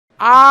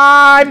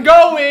I'm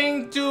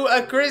going to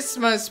a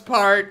Christmas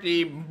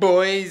party,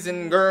 boys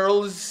and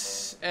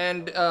girls,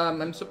 and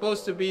I'm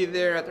supposed to be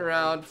there at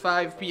around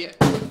 5 p.m.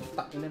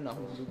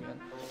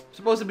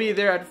 Supposed to be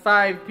there at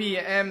 5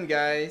 p.m.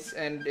 guys,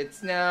 and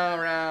it's now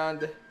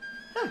around,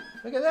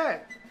 look at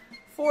that,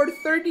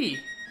 4:30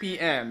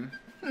 p.m.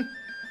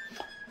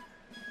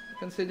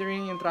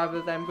 Considering yung travel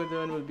time ko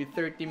doon will be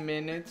 30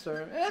 minutes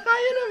or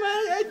kaya naman.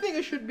 I think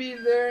I should be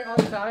there on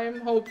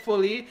time,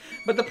 hopefully.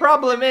 But the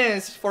problem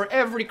is, for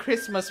every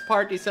Christmas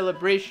party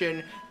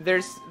celebration,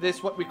 there's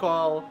this what we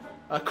call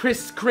a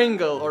Kris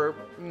Kringle or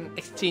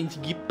exchange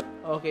gift.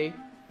 Okay?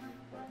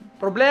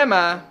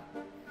 Problema,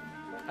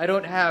 I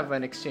don't have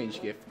an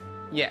exchange gift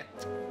yet.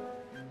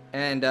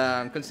 And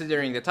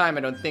considering the time,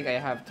 I don't think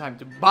I have time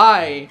to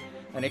buy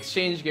an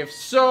exchange gift,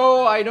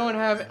 so I don't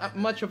have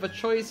much of a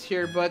choice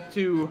here but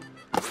to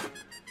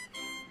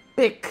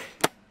pick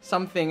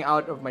something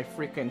out of my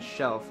freaking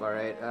shelf.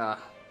 Alright,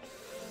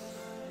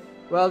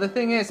 well, the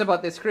thing is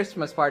about this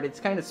Christmas party, it's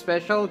kind of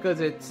special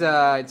because it's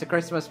a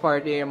Christmas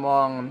party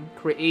among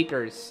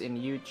creators in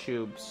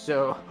YouTube,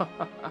 so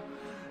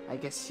I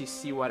guess you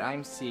see what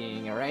I'm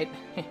seeing. Alright.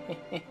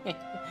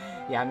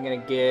 Yeah, I'm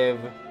gonna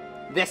give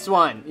this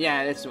one.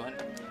 Yeah, this one.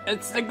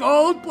 It's the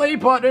gold play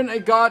button I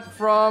got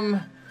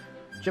from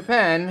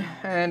Japan,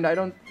 and I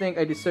don't think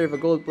I deserve a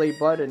gold play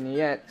button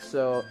yet,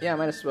 so yeah,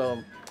 might as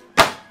well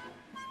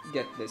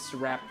get this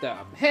wrapped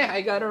up. Hey,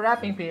 I got a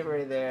wrapping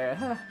paper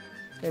there,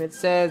 and it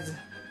says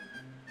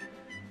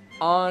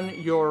on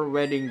your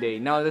wedding day.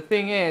 Now the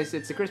thing is,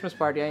 it's a Christmas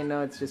party, I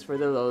know it's just for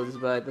the lows,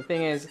 but the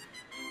thing is,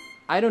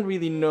 I don't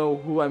really know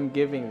who I'm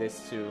giving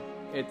this to.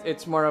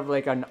 It's more of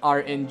like an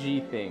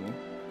RNG thing.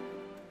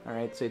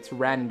 Alright, so it's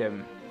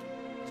random.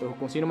 So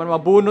kung sino man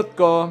mabunot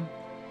ko,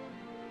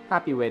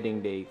 happy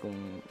wedding day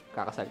kung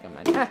kakasal ka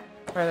man.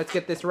 Alright, let's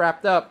get this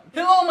wrapped up.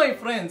 Hello my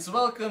friends!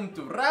 Welcome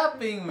to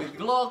Wrapping with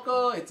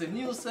GLOCO. It's a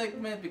new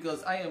segment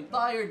because I am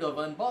tired of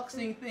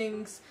unboxing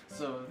things.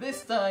 So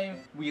this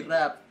time, we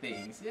wrap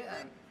things. Yeah,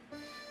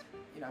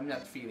 I'm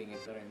not feeling it,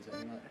 Lorenzo.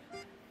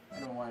 I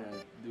don't want to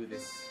do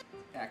this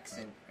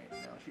accent right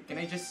now. Can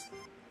I just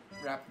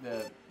wrap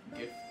the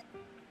gift?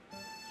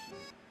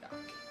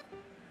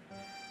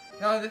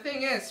 Now the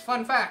thing is,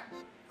 fun fact,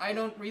 I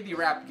don't really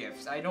wrap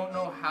gifts. I don't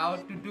know how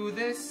to do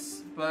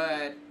this,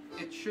 but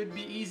it should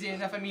be easy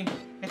enough. I mean,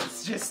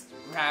 it's just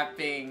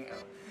wrapping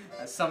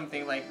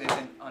something like this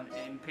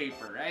in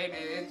paper, right?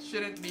 It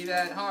shouldn't be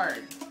that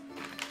hard.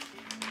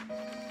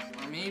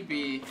 Or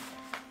maybe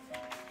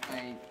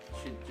I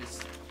should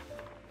just...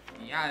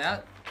 Yeah,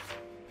 that...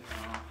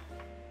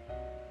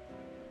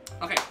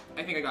 Okay,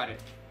 I think I got it.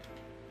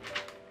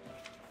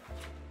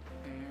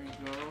 There we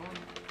go.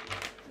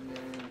 And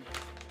then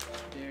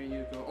there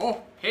you go.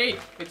 Oh, hey,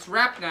 it's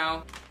wrapped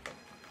now.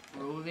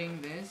 Rolling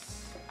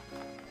this,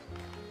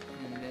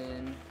 and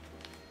then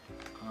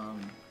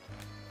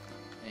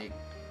like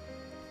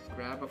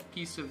grab a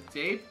piece of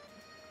tape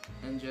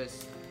and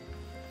just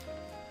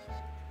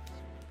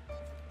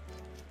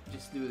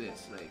do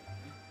this. Like,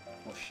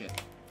 oh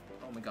shit,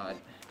 oh my god,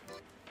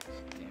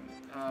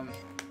 damn it.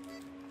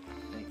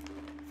 Like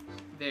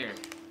there,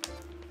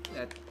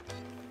 that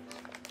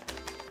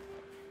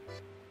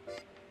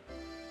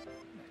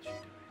should do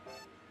it.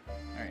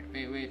 Alright,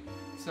 wait,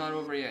 it's not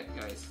over yet,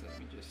 guys. Let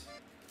me just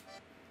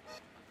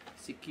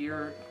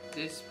secure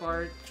this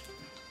part.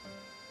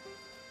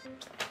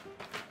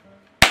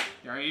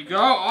 There you go,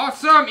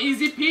 awesome,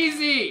 easy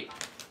peasy.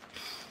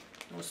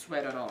 No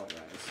sweat at all,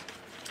 guys.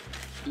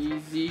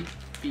 Easy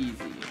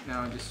peasy.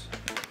 Now just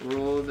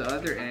roll the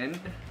other end,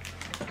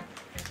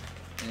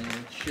 and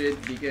it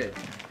should be good.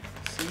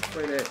 See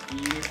for the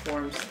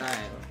uniform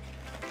style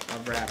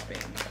of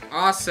wrapping.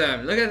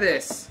 Awesome, look at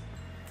this.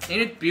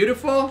 Ain't it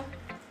beautiful?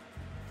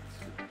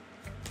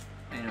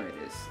 I know it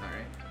is,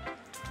 alright.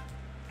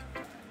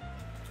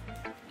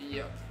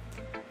 Yep.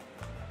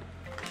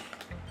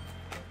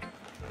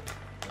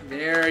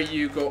 There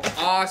you go,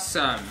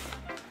 awesome.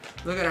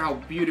 Look at how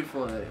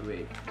beautiful that is.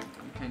 Wait,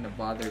 I'm kind of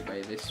bothered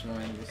by this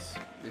one,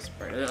 this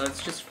part.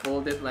 Let's just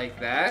fold it like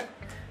that.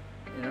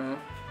 You know,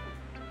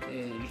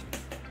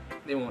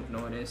 they won't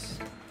notice.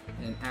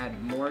 And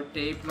add more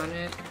tape on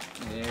it.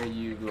 There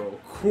you go.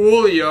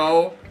 Cool,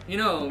 yo. You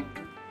know,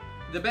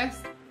 the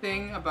best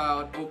thing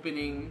about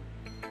opening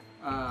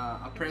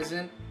a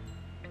present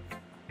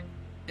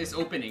is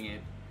opening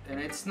it. And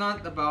it's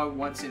not about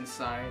what's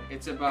inside.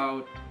 It's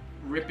about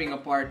ripping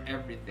apart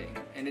everything.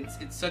 And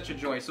it's such a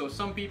joy. So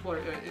some people,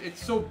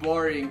 it's so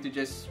boring to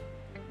just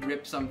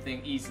rip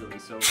something easily.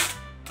 So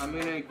I'm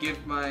gonna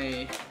give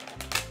my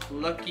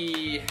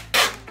lucky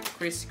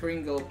Kris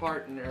Kringle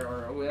partner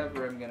or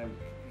whoever I'm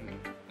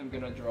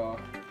gonna draw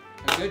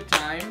a good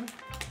time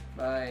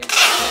by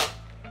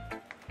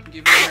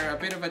giving her a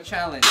bit of a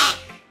challenge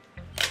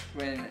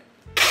when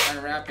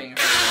unwrapping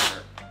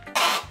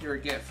your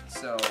gift,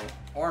 so,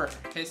 or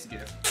his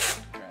gift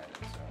rather.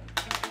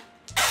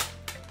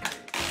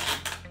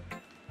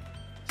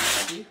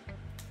 So see?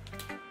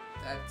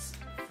 That's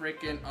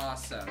freaking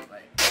awesome.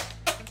 Like,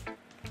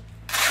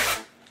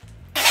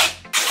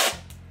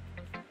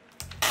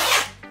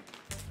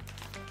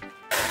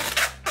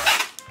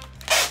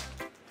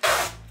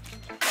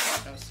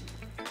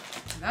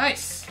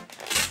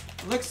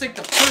 looks like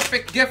the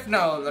perfect gift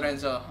now,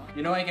 Lorenzo.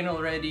 You know, I can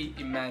already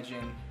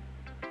imagine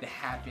the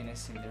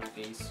happiness in their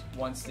face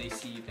once they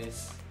see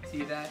this.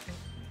 See that?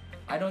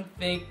 I don't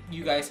think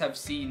you guys have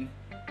seen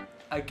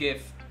a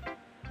gift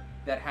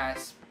that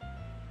has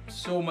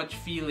so much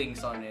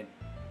feelings on it.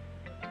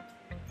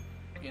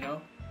 You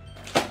know?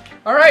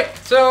 Alright,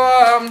 so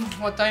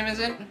what time is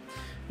it?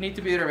 Need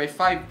to be there by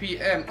 5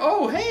 p.m.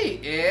 Oh, hey,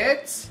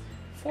 it's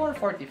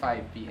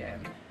 4:45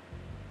 p.m.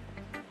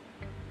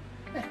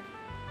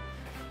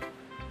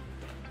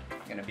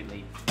 Gonna be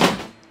late.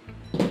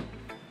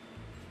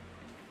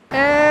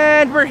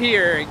 And we're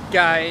here,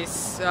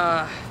 guys.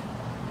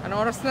 Anong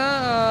oras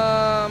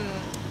na?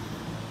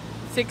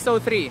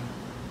 6:03.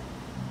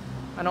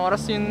 Anong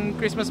oras yung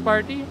Christmas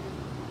party?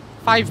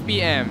 5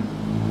 p.m.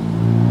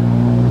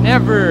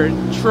 Never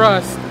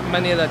trust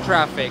Manila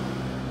traffic.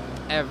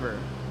 Ever.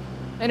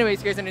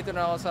 Anyways, guys, nandito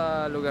na ako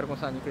sa lugar kung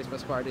saan yung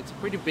Christmas party. It's a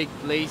pretty big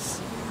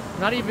place.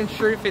 Not even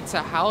sure if it's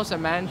a house, a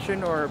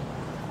mansion, or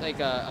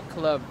like a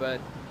club, but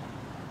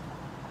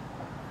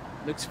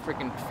looks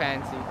freaking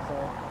fancy. So,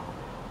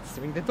 let's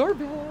ring the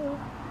doorbell.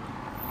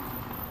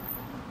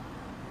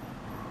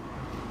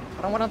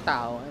 Parang walang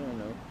tao. I don't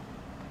know.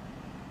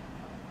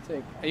 So,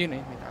 ayun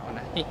eh, may tao na.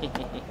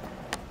 Okay.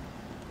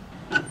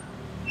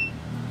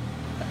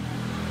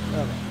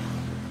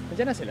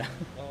 Nandiyan na sila.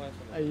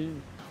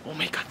 Ayun. Oh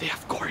my god, they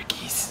have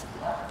corgis.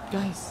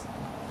 Guys.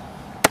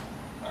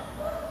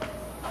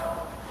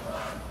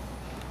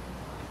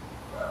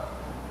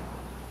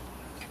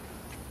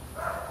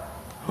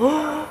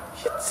 Oh,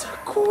 it's a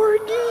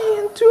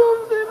corgi and two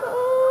of them.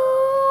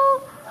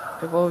 Oh,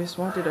 I've always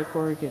wanted a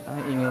corgi.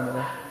 Ay, ingay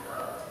nila.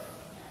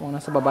 Kung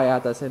nasa baba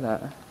yata sila.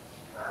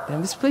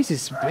 Damn, this place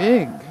is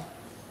big.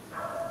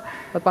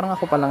 Ba't parang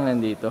ako pa lang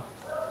nandito?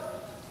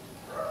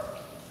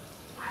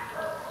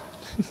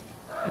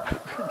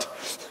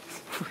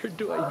 Where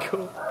do I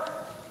go?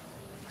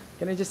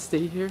 Can I just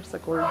stay here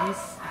sa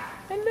corgis?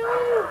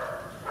 Hello!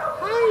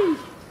 Hi!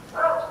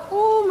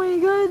 Oh my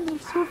god, they're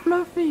so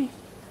fluffy.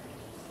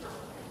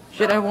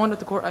 Shit, I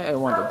wanted I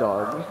want a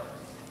dog.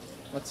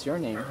 What's your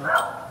name?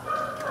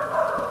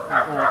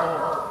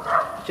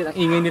 Shit, ang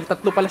ingay nila.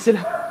 Tatlo pala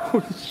sila.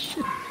 Holy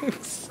shit.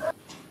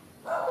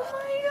 Oh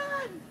my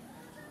god!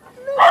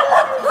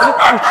 Look!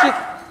 Oh shit!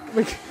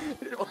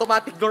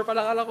 Automatic door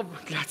pala, kala ko.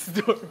 Glass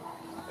door.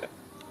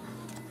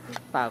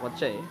 Takot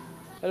siya eh.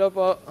 Hello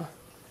po.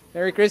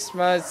 Merry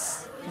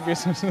Christmas.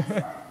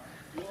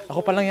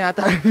 Ako pa lang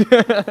yata.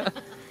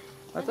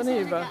 Ito na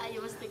yung iba.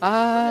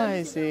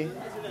 I see.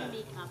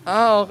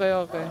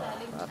 Okay.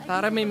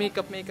 Tara, may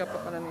makeup pa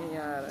pala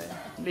nangyayari.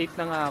 Late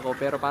na nga ako,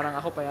 pero parang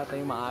ako pa yata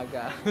yung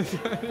maaga.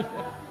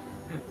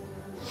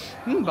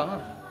 Banga.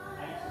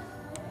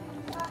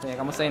 Kaya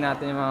kamustahin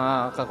natin yung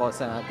mga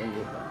kakosa natin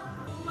dito.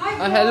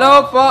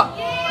 Hello po!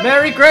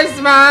 Merry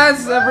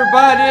Christmas,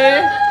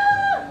 everybody!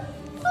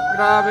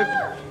 Grabe.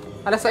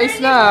 Alas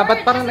 6 na,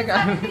 ba't parang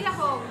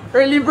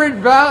early bird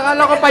ba?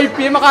 Akala ko 5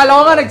 p.m. Akala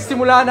ko nga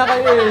nagsimula na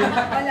kayo eh.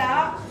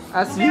 Wala.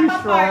 As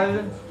usual.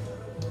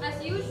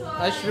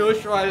 As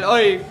usual.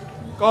 Oy,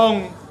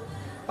 Kong,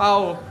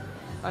 Pao,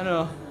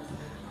 ano,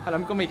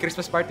 alam ko may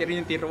Christmas party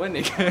rin yung tier 1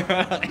 eh.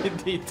 Kayo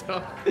dito.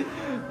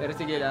 Pero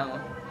sige lang.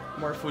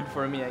 More food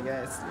for me, I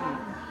guess.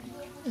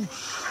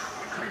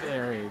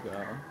 There you go.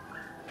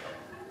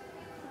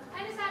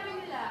 Ano sabi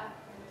nila?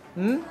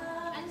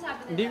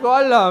 Hindi ko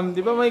alam. Di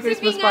ba may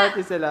Christmas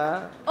party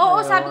sila? Oo,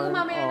 sabi ko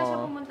mamaya na siya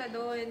pumunta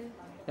doon.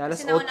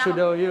 Alas 8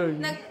 daw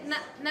yun.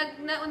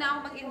 Nauna ako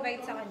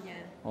mag-invite sa kanya.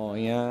 Oh,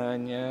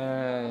 yan.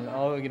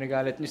 Oh,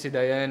 ginagalit niyo si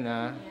Dayan,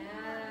 ha?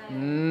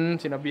 Yan.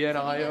 Sinabihan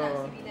na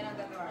kayo. Sabi na lang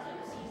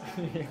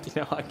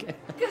Tinawagan.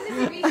 Kasi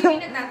si BCB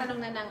nagtatanong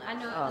na ng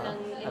ng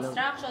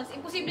instructions.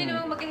 Imposible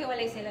namang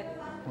magkahiwalay sila.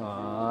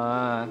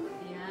 Yan.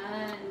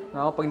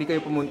 Ako, pag di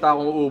kayo pumunta,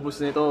 akong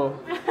uubos nito.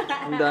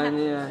 Ang dami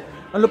niya.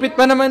 Ang lupit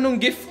pa naman nung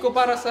gift ko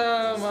para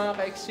sa mga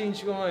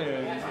ka-exchange ko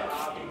ngayon.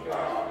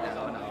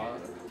 Nako.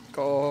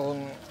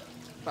 Kung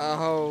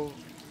Pahaw,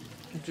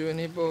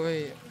 Juni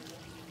boy,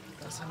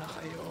 nasa na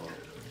kayo?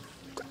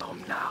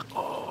 Gutom na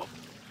ako.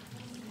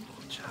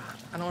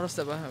 Anong oras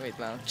na ba? Wait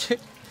lang.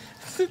 Check.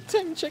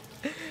 Time check.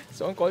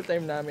 So, ang call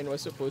time namin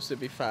was supposed to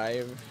be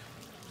 5.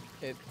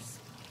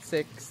 It's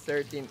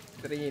 6:13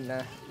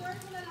 na.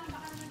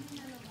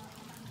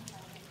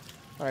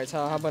 Alright,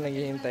 so habang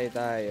naghihintay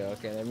tayo,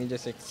 okay, let me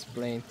just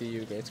explain to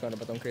you guys kung ano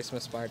ba tong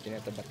Christmas party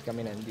na ito, ba't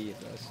kami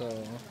nandito. So,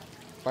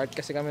 part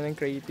kasi kami ng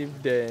creative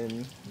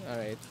din.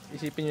 Alright,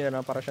 isipin nyo na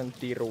lang para siyang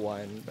tier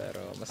 1,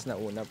 pero mas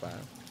nauna pa.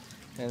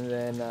 And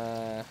then,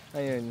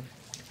 ayun,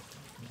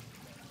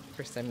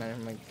 first time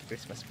namin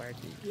mag-Christmas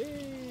party.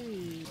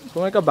 Yay!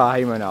 Kung may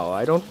kabahay man ako,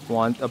 I don't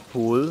want a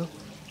pool.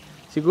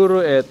 Siguro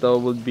ito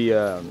would be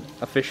a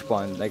fish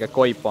pond, like a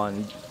koi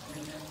pond.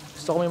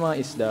 Gusto ko may mga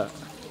isda.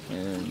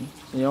 Ayan.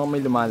 Hindi ako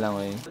may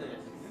lumalangoy.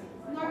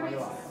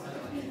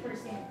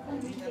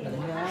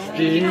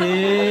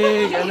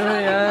 Big! Ano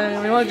yan?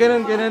 May mga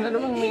ganun. Ano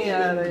bang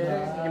nangyari?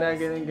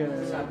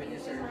 Ganun.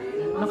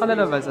 Ano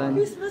kalalabasan?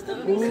 Gusto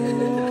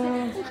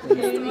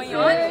mo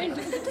yun?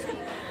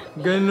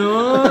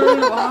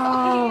 Ganon!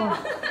 Wow!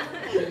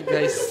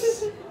 Guys,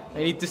 I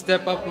need to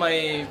step up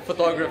my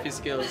photography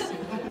skills.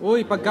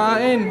 Uy,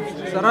 pagkain!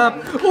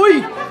 Sarap!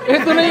 Uy!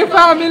 Ito na yung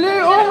family!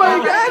 Oh my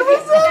God!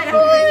 What's up,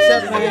 boys? What's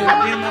up, man?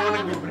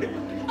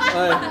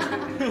 Ay,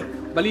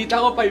 balita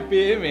ko 5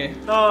 PM eh.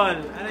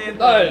 Tol, ano yun?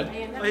 Tol!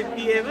 5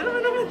 PM? Ano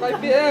naman? 5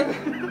 PM!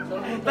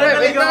 Tol,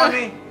 naligaw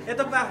kami.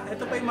 Ito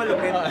pa yung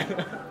malupit.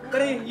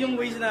 Pero yung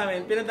ways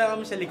namin, pinadala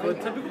kami sa likod.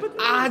 Sabi ko, ba't?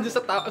 Doon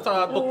sa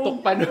tuktok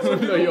pa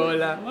ng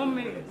Loyola. Ma'am,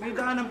 may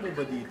daanan po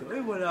ba dito?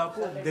 Ay, wala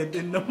po. Dead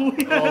end na po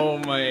yan. Oh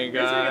my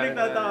God. Kasi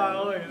nagtataka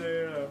ako eh.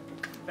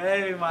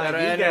 Hey, mga Pero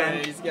kaibigan.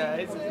 anyways,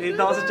 guys. Dito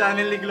ako sa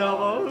channel ni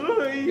GLOCO.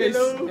 Uy, Guys,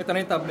 hello. ito na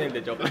yung thumbnail.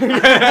 Joke lang.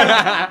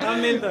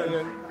 Thumbnail to.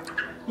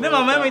 Hindi,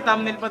 mamaya may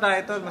thumbnail pa tayo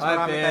ito. Mas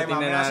marami tayo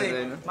tingnan mamaya. Kasi,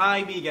 natin. mga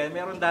kaibigan,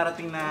 meron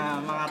darating na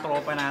mga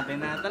tropa natin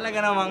na talaga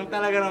namang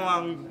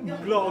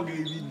GLOCO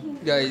gaming.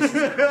 Guys,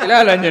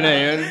 kilala nyo na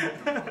yun.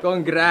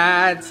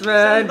 Congrats,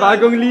 man!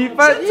 Bagong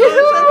lipat!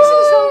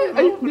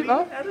 Ay, di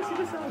ba? Ano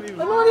sinasabi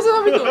mo? Ano nga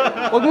sabi ko?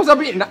 Huwag mong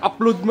sabihin,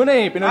 na-upload mo na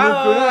eh. Pinanood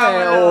ko na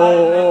eh.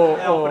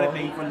 Oo. Pre,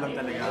 thankful lang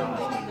talaga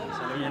ako.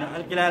 Sabi niya,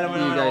 kilala mo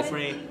naman ako,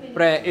 pre.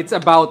 Pre, it's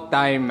about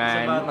time,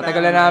 man.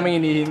 Matagal na namin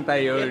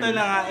hinihintay yun. Ito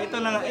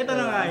na nga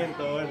yun,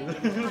 tol.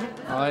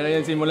 Okay na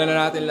yun, simulan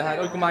na natin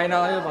lahat. Uy, kumain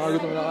na kayo, baka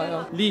gutom na kayo.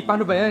 Lee,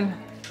 paano ba yan?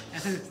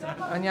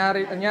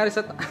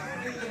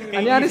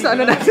 Anyari sa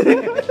ano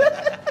natin?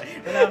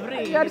 Wala, pre.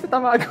 Anyari sa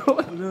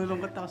Tamagon.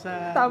 Lulungkot ako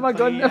sa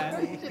Tamagon na.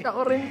 pangyayari. Shit ako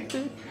rin.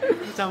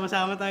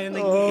 Sama-sama tayo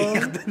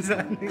nag-iiyak dun sa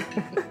ano.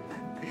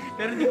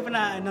 Pero hindi ko pa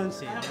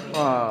na-announce eh.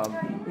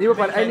 Hindi mo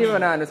pa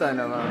na ano sa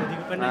ano, ma'am? Hindi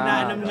ko pa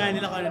na-announce nga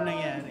nila kung ano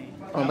nangyari.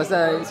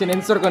 Basta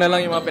sinensor ko na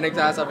lang yung mga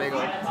pinagsasabi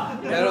ko.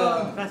 Pero,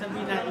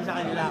 sasabihin natin sa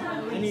kanila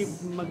ano yung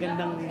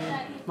magandang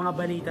mga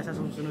balita sa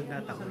susunod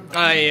na taon.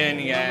 ayun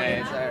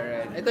guys,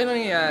 alright. Ito yung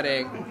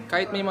nangyayari.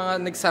 Kahit may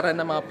mga nagsara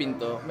na mga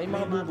pinto, may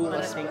mga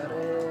bubukas pa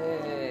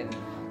rin.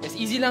 Yes,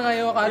 easy lang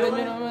kayo. Akala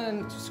nyo naman.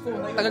 Diyos ko,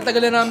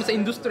 tagal-tagal na namin sa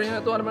industry na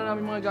ito. Ano naman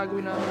namin mga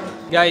gagawin namin.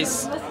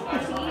 Guys,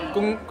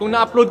 kung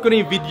na-upload ko na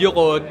yung video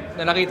ko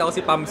na nakita ko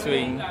si Pam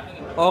Swing,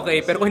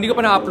 okay, pero kung hindi ko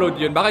pa na-upload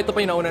yun, baka ito pa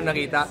yung nauna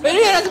nakita. Pero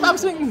yan, si Pam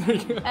Swing!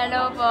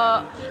 Hello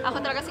po. Ako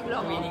talaga si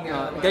GLOCO.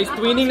 Guys,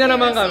 twinning na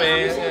naman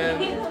kami.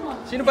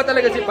 Sino ba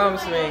talaga si Pam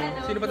Swing?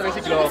 Sino ba talaga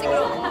si GLOCO?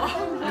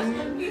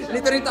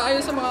 Dito rin tayo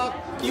sa mga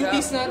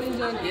cuties natin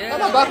dyan.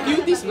 Tama ba?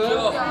 Cuties ba?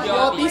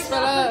 Cuties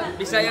pala.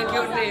 Bisayang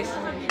cuteness.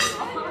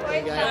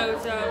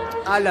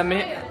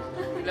 Lami.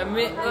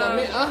 Lami.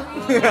 Lami,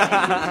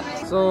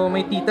 So,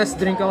 may titas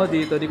drink ako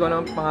dito. Di ko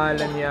alam ang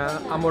pangalan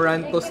niya.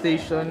 Amoranto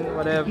Station,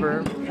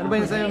 whatever. Ano ba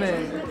yun sa'yo, man?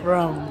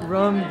 Rum,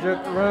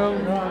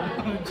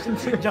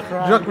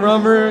 Jack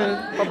Rummer.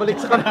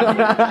 Pabalik sa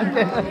kamera.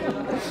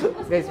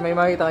 Guys, may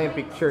makita kayong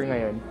picture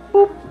ngayon.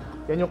 Boop!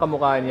 Yan yung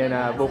kamukha niya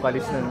na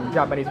vocalist ng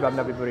Japanese band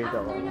na favorito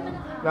ko.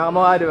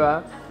 Nakamukha, di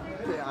ba?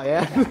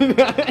 Ayan.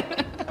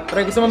 Pero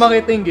gusto mo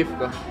makita yung gift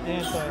ko.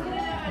 Ayan po.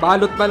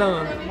 Balot pa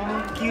lang.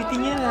 Cutie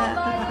niya na.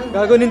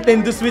 Gago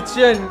Nintendo Switch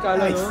yan.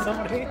 Kala Ay, mo?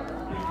 sorry.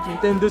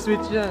 Nintendo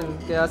Switch yan.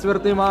 Kaya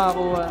swerte yung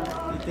makakakuha.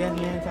 Dito yan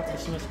sa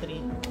Christmas tree.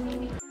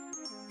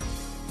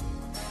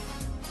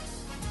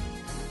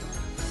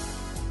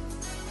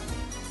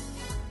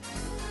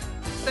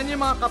 Saan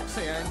yung mga cups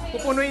na yan?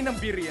 Pupunuin ng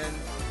beer yan.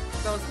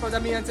 Tapos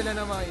padamihan sila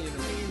ng mga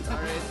inom.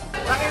 Alright?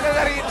 Nakita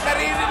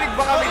naririnig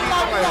ba kami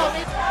dito kayo?